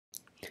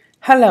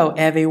Hello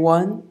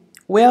everyone,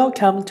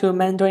 welcome to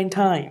Mandarin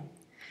Time.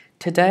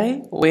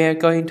 Today we are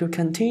going to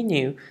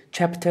continue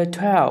Chapter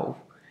 12,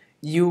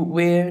 You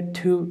Were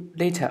Too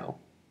Little.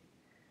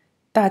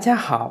 大家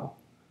好，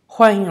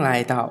欢迎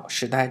来到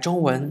时代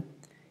中文。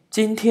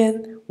今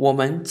天我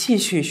们继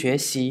续学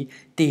习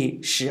第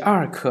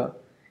12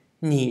课，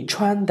你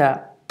穿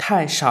的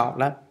太少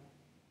了。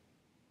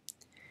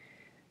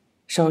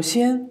首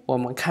先我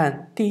们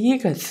看第一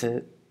个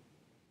词。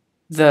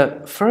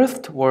The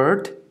first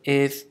word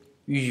is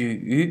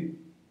雨。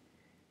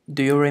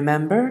Do you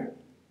remember?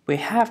 We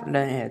have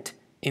learned it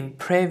in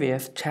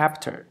previous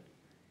chapter.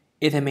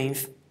 It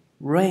means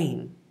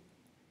rain.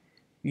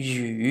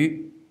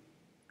 雨。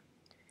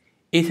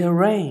It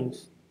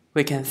rains.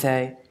 We can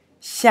say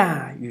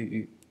下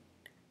雨。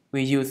We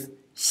use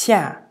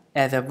下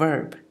as a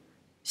verb.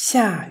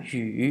 下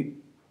雨。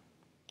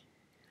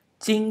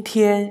今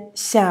天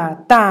下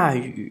大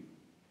雨。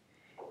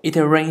It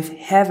rains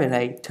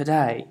heavily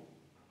today.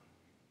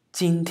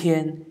 今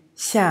天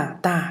下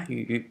大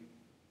雨。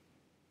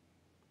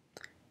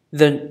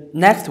The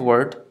next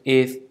word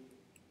is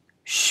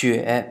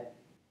雪。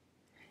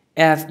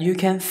As you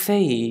can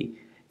see,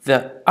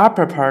 the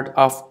upper part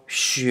of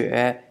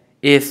雪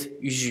is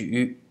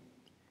雨.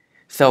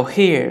 So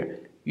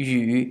here,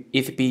 雨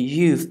is be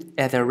used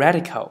as a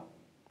radical.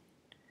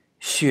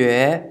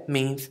 雪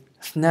means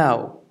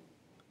snow.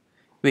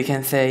 We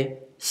can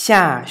say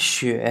下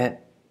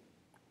雪。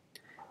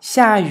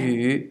下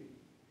雨。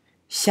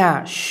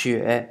下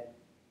雪。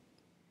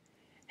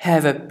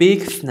Have a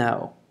big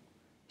snow.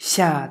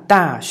 下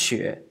大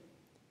雪。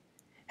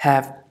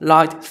Have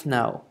light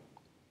snow.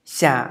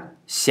 下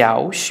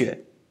小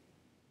雪。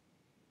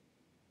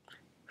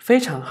非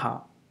常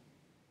好。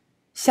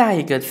下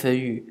一个词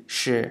语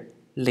是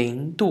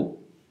0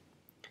度。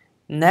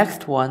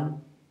Next one,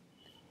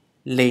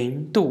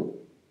 0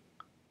度。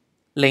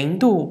0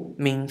度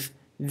means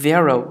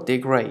 0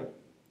 degree.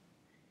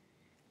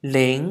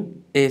 0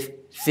 is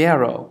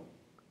 0.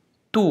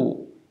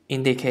 度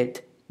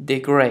indicate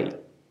degree.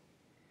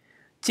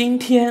 今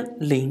天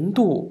0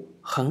度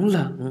很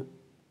冷。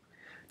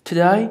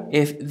Today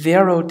is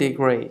 0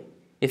 degree.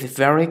 It's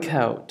very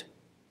cold.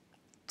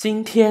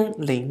 今天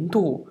0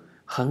度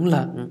很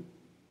冷。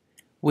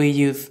We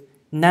use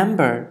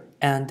number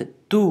and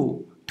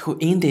do to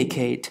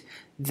indicate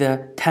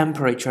the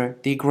temperature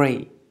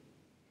degree.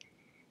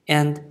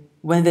 And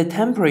when the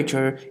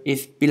temperature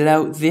is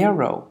below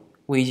 0,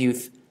 we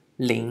use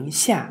零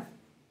下。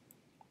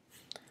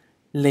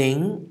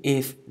0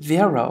 is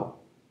 0,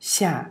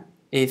 下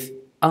is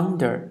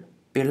under,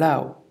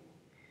 below.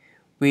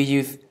 We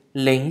use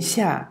零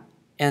下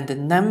and the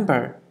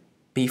number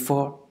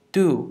before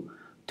do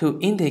to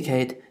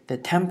indicate the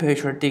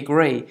temperature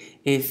degree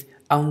is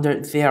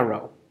under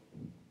 0.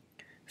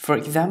 For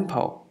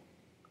example,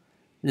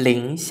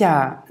 零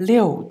下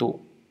6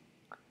度。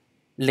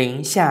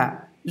零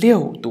下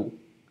6度。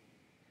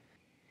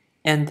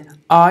And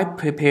I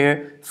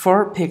prepare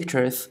 4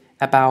 pictures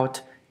about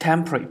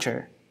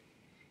temperature.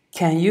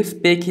 Can you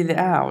speak it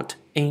out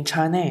in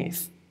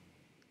Chinese?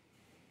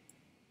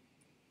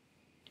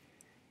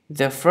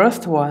 The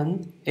first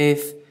one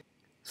is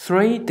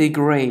 3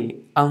 degrees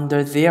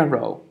under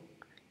 0.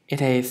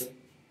 It is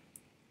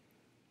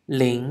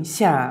零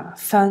下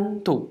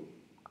3度。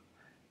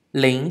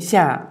零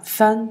下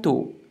3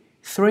度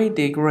 3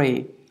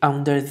 degrees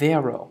under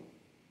 0.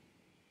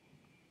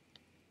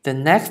 The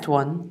next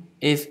one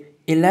is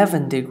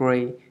 11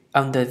 degrees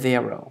under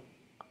 0.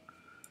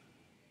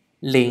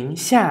 零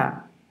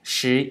下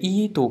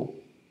11度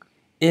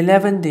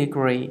 11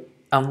 degrees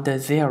under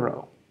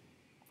 0.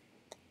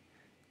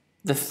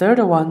 The third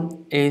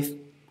one is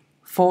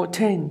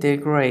 14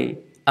 degrees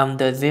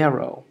under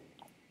 0.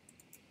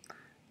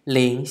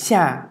 零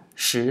下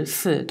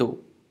14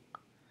度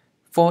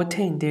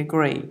 14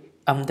 degrees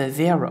under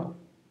 0.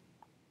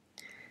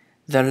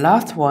 The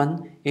last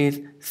one is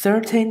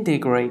 13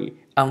 degrees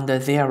under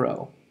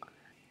 0.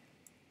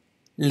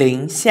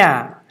 零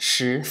下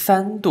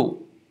13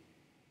度。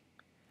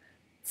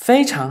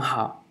非常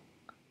好，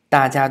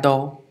大家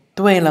都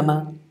对了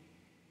吗？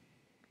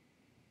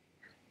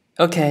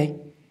 Okay,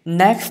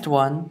 next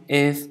one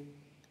is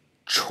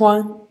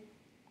穿。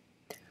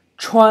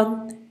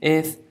穿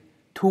is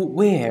to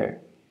wear.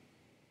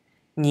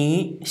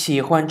 你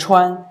喜欢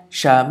穿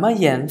什么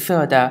颜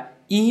色的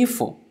衣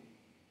服？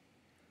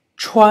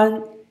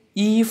穿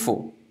衣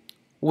服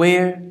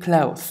wear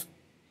clothes.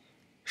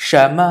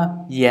 什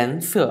么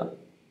颜色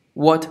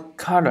what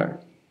color?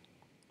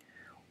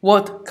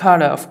 What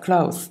color of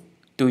clothes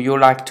do you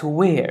like to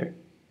wear?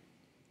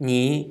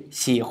 你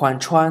喜欢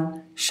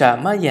穿什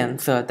么颜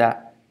色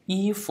的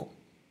衣服？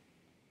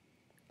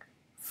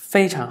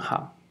非常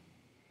好。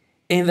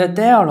In the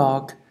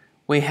dialogue,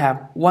 we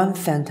have one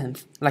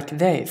sentence like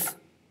this.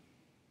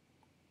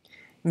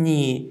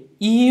 你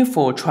衣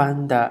服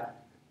穿的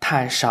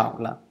太少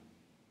了。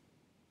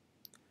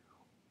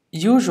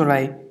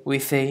Usually we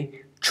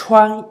say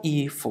穿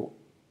衣服,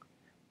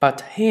 but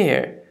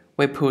here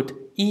we put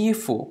衣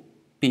服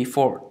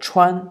before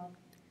穿。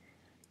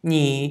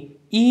你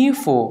衣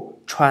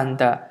服穿穿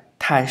的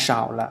太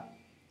少了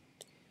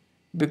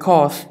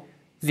because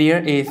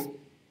there is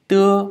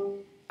的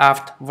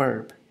after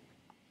verb,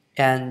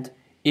 and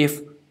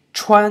if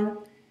穿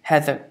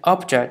has an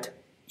object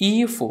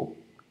衣服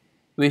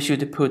we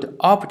should put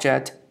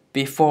object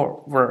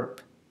before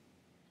verb.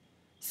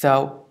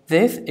 So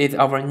this is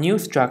our new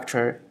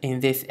structure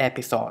in this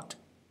episode.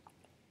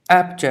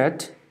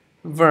 Object,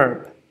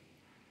 verb,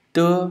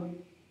 的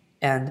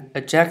and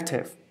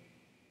adjective.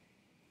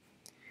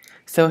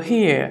 So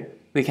here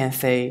we can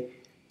say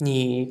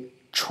你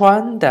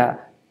穿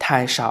的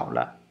太少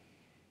了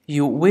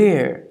You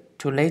wear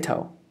too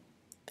little.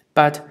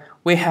 But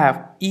we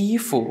have 衣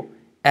服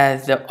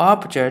as the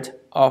object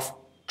of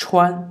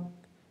穿,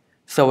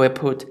 so we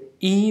put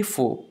衣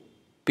服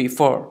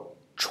before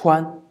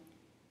穿.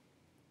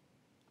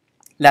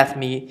 Let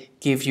me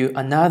give you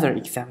another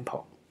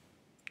example.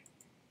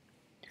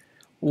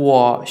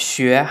 我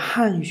学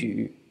汉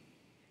语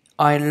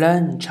I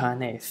learn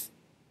Chinese.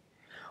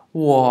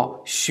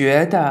 我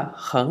学得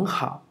很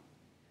好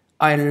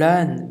I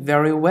learn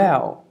very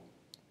well.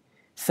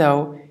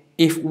 So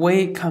if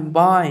we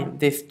combine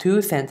these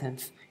two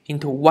sentences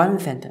into one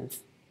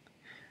sentence,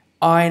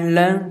 I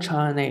learn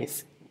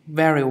Chinese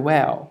very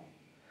well.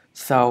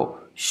 So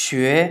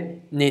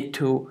学 need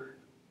to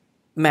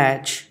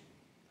match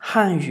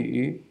汉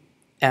语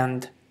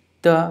and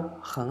的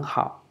很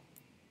好.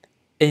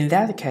 In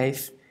that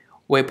case,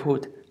 we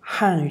put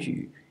汉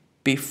语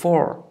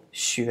before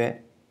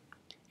学.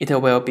 It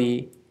will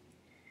be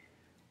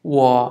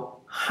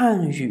我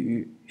汉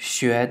语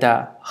学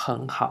得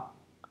很好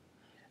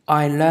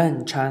I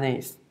learn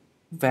Chinese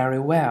very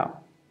well.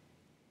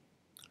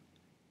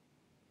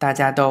 大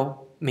家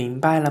都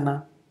明白了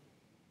吗?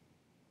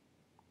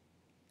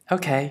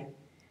 Okay,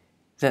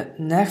 the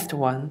next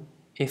one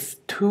is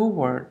two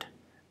words,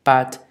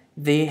 but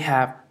they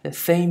have the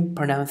same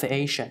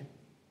pronunciation.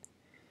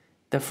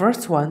 The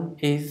first one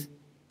is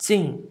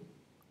进.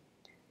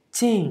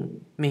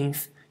 进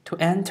means to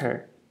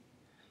enter.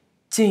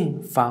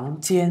 进房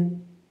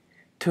间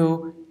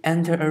to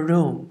enter a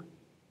room.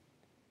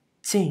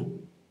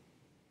 进.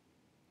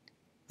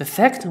 The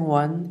second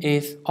one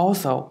is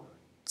also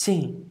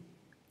近.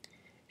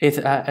 It's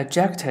an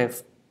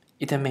adjective.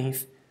 It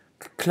means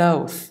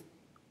close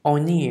or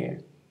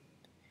near.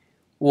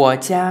 我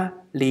家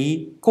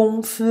离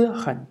公司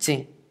很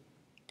近.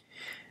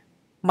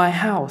 My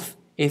house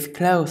is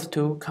close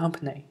to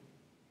company.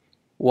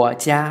 我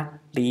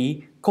家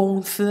离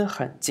公司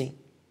很近.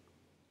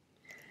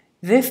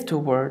 These two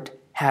words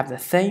have the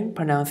same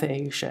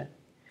pronunciation,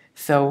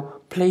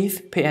 so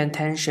please pay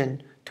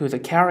attention to the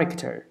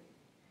character.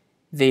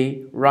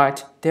 They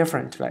write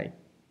differently.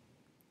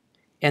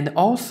 And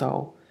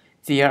also,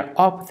 their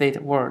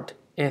opposite word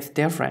is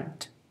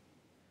different.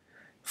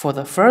 For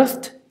the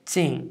first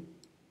进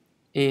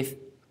is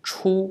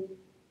出,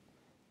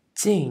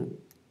 进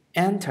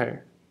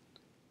enter,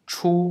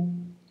 出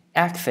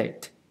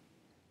exit,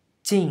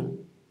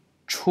 进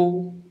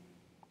出.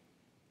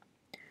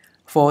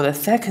 For the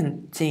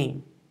second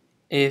进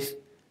is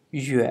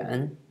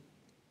远,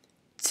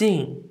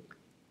 近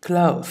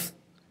close,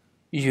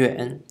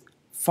 远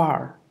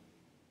far.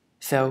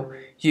 So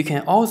you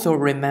can also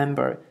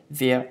remember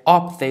their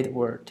opposite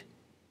word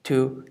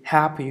to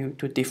help you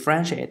to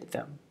differentiate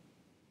them.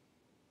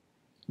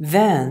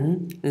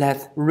 Then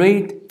let's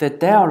read the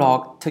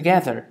dialogue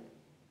together.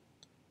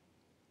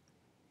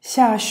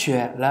 下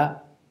雪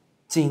了，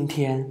今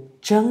天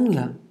真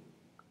冷，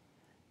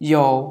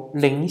有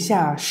零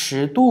下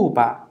10度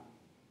吧？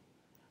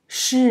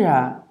是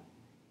啊，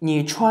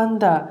你穿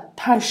的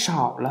太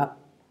少了，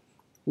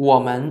我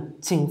们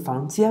进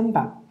房间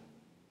吧。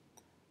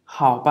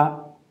好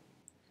吧。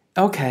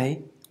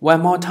Okay, one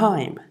more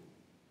time.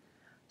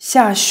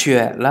 下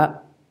雪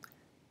了，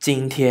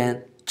今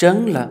天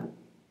真冷，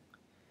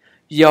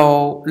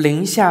有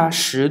零下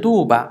10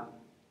度吧？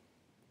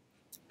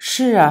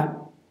是啊，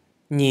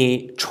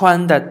你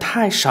穿的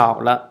太少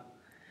了，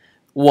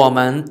我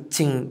们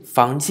进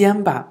房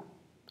间吧。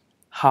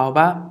好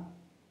吧。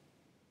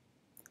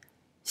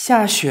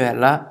下雪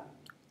了，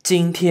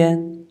今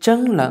天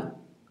真冷。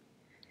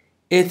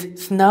It's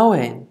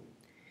snowing.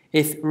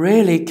 It's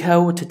really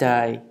cold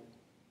today.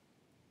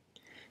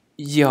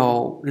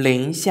 有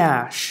零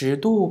下10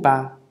度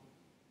吧？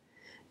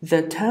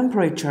 The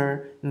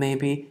temperature may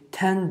be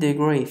 10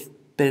 degrees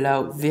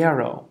below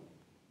zero.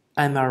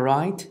 Am I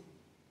right?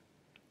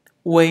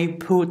 We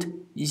put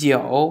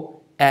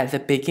有 at the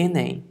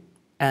beginning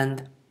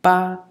and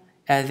吧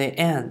at the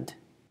end.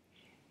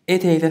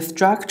 It is a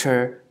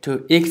structure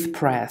to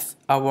express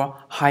our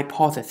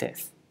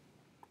hypothesis.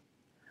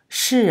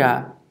 是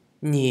啊，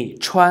你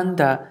穿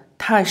的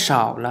太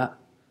少了，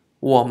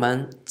我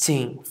们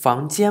进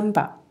房间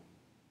吧。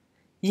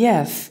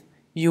Yes,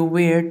 you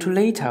wear too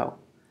little.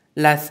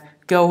 Let's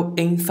go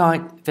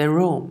inside the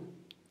room.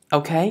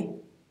 Okay?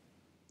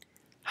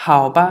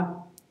 好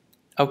吧。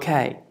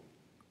Okay.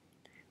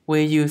 We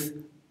use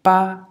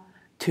吧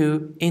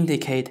to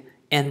indicate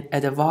an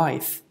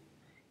advice,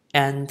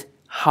 and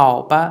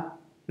好吧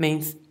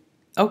means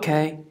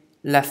okay,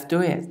 let's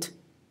do it.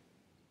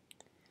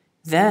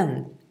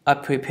 Then I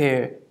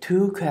prepare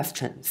two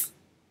questions.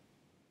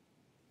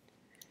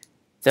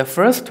 The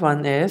first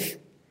one is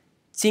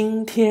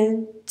今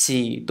天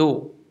几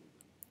度?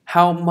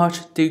 How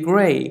much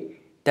degree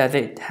does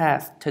it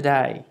have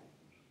today?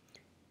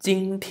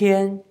 今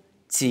天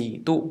几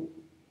度?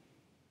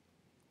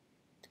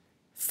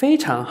 非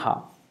常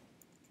好。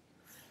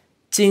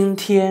今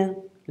天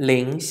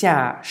零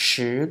下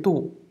10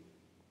度。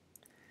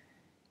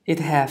It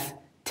has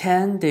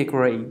 10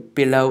 degrees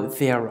below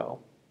zero.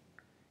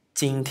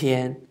 今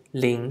天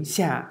零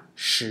下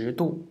10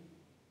度。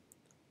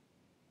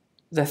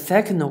The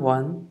second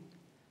one,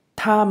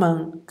 他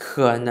们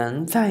可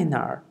能在哪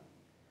儿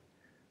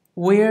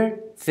Where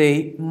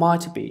they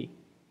might be.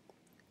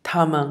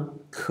 他们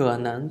可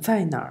能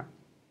在哪儿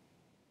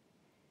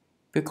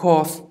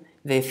Because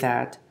they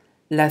said,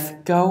 let's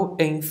go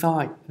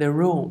inside the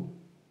room.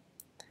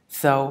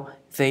 So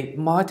they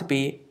might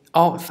be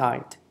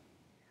outside.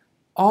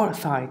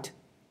 Outside,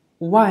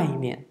 外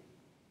面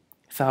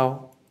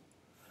So,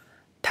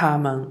 他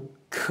们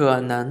可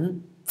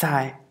能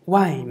在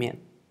外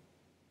面。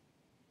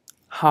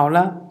好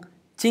了，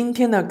今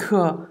天的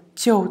课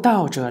就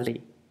到这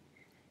里。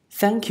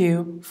Thank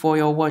you for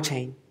your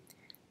watching.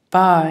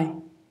 Bye.